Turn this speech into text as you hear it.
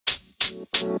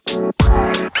Good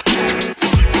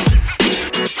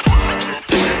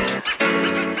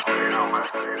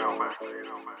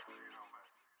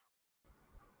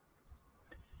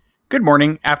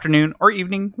morning, afternoon, or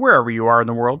evening, wherever you are in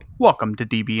the world. Welcome to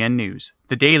DBN News,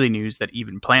 the daily news that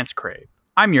even plants crave.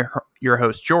 I'm your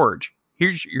host, George.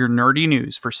 Here's your nerdy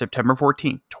news for September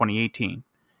 14th, 2018.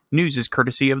 News is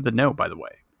courtesy of The Know, by the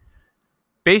way.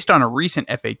 Based on a recent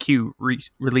FAQ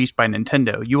released by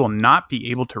Nintendo, you will not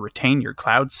be able to retain your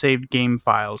cloud-saved game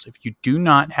files if you do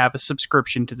not have a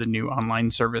subscription to the new online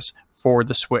service for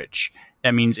the Switch.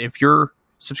 That means if your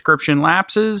subscription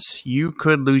lapses, you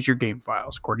could lose your game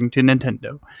files, according to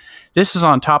Nintendo. This is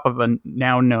on top of a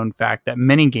now known fact that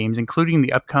many games, including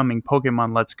the upcoming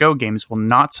Pokemon Let's Go games, will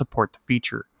not support the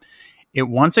feature. It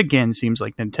once again seems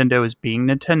like Nintendo is being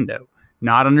Nintendo,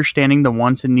 not understanding the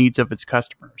wants and needs of its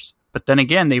customers. But then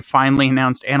again, they finally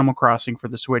announced Animal Crossing for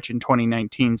the Switch in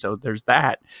 2019, so there's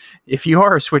that. If you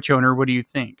are a Switch owner, what do you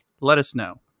think? Let us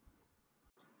know.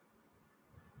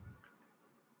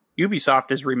 Ubisoft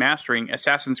is remastering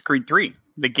Assassin's Creed 3.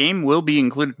 The game will be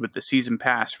included with the Season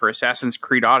Pass for Assassin's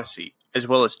Creed Odyssey, as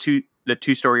well as the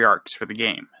two-story arcs for the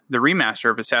game. The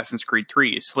remaster of Assassin's Creed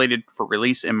 3 is slated for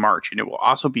release in March, and it will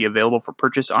also be available for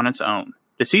purchase on its own.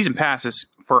 The Season Pass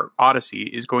for Odyssey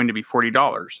is going to be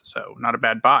 $40, so not a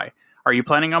bad buy. Are you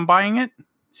planning on buying it?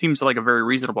 Seems like a very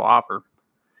reasonable offer.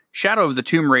 Shadow of the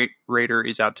Tomb Raider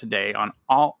is out today on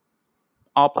all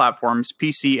platforms,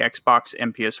 PC, Xbox,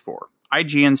 and PS4.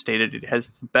 IGN stated it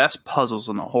has the best puzzles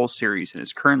in the whole series and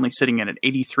is currently sitting at an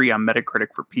 83 on Metacritic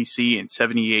for PC and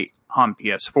 78 on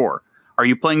PS4. Are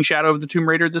you playing Shadow of the Tomb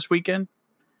Raider this weekend?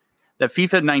 The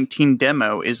FIFA 19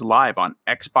 demo is live on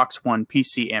Xbox One,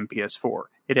 PC, and PS4.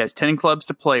 It has 10 clubs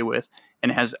to play with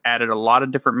and has added a lot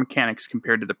of different mechanics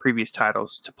compared to the previous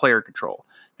titles to player control.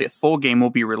 The full game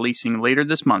will be releasing later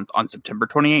this month on September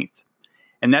 28th.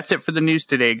 And that's it for the news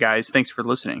today, guys. Thanks for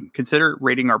listening. Consider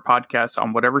rating our podcast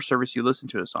on whatever service you listen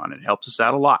to us on. It helps us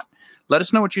out a lot. Let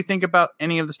us know what you think about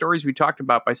any of the stories we talked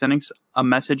about by sending a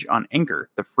message on Anchor,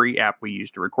 the free app we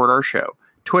use to record our show,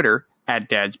 Twitter at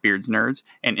Dad's Beards Nerds,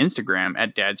 and Instagram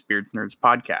at Dad's Beards Nerds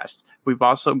Podcast. We've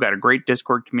also got a great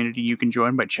Discord community you can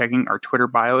join by checking our Twitter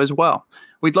bio as well.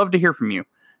 We'd love to hear from you.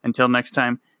 Until next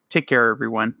time, take care,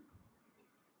 everyone.